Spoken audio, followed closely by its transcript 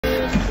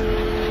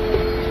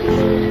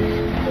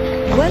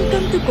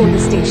Welcome to Coder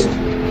Station.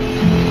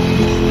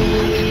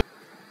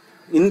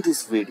 In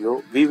this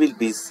video, we will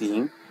be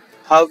seeing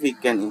how we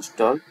can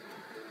install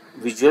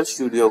Visual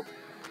Studio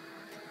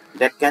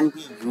that can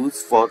be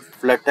used for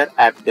Flutter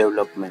app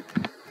development.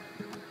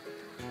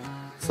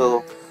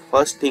 So,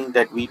 first thing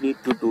that we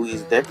need to do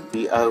is that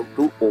we have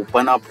to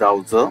open a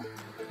browser.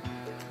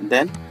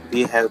 Then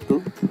we have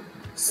to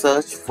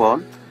search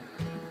for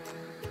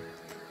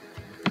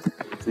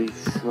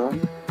Visual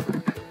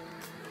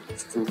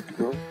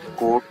Studio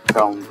Code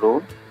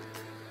download.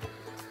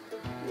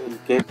 You will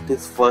get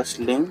this first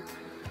link.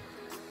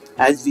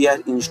 As we are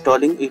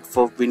installing it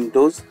for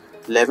Windows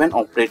 11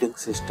 operating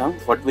system,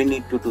 what we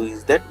need to do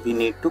is that we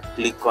need to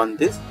click on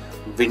this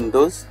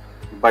Windows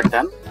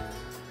button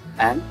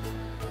and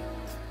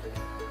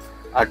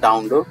a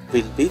download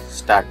will be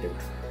started.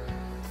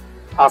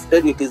 After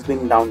it is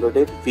been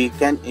downloaded, we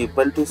can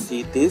able to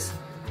see this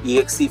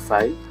exe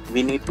file.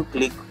 We need to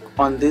click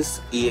on this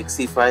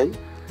exe file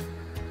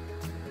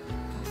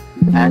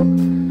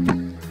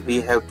and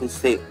we have to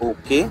say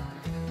OK.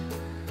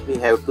 We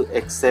have to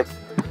accept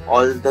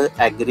all the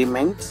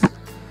agreements.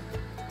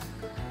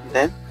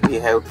 Then we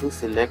have to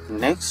select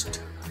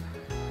next.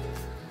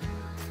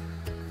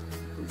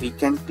 We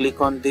can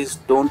click on this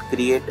don't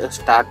create a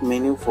start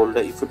menu folder.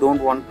 If you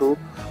don't want to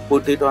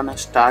put it on a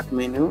start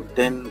menu,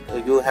 then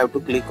you have to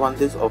click on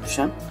this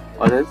option,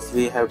 or else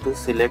we have to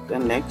select a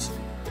next.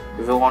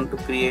 If you want to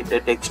create a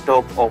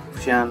desktop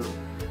option,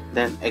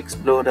 then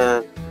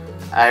Explorer,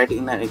 add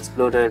in an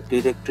Explorer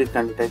directory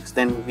context,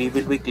 then we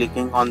will be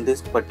clicking on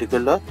this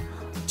particular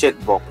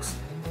checkbox.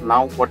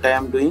 Now what I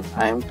am doing,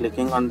 I am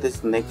clicking on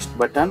this next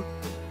button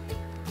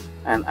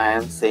and I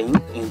am saying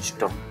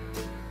install.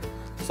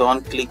 So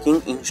on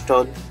clicking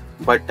install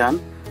button,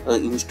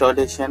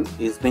 installation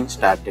is being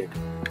started.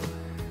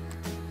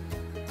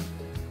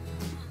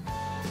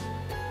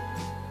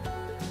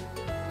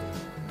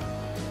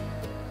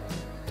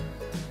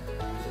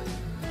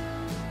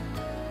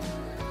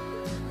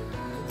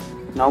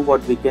 Now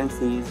what we can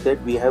see is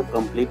that we have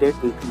completed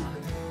with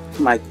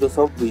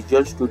Microsoft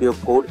Visual Studio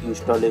Code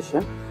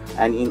installation,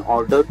 and in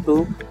order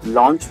to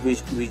launch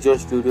Visual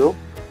Studio,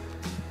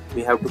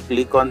 we have to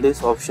click on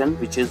this option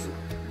which is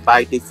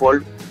by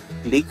default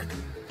clicked.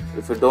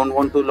 If you don't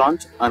want to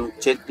launch,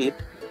 uncheck it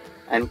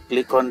and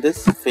click on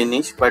this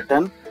finish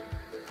button.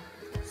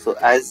 So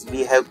as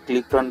we have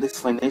clicked on this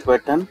finish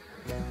button,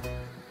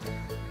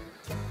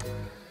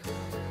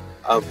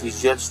 our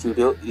Visual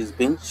Studio is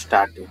being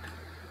started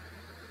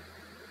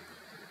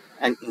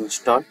and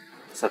installed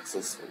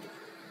successfully.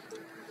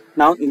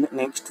 Now in the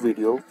next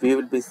video, we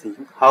will be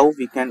seeing how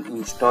we can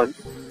install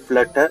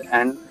Flutter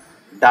and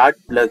Dart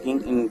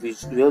plugin in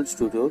Visual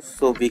Studio,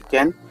 so we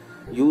can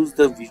use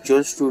the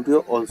Visual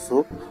Studio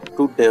also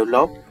to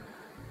develop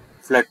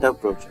Flutter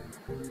project.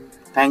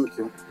 Thank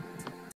you.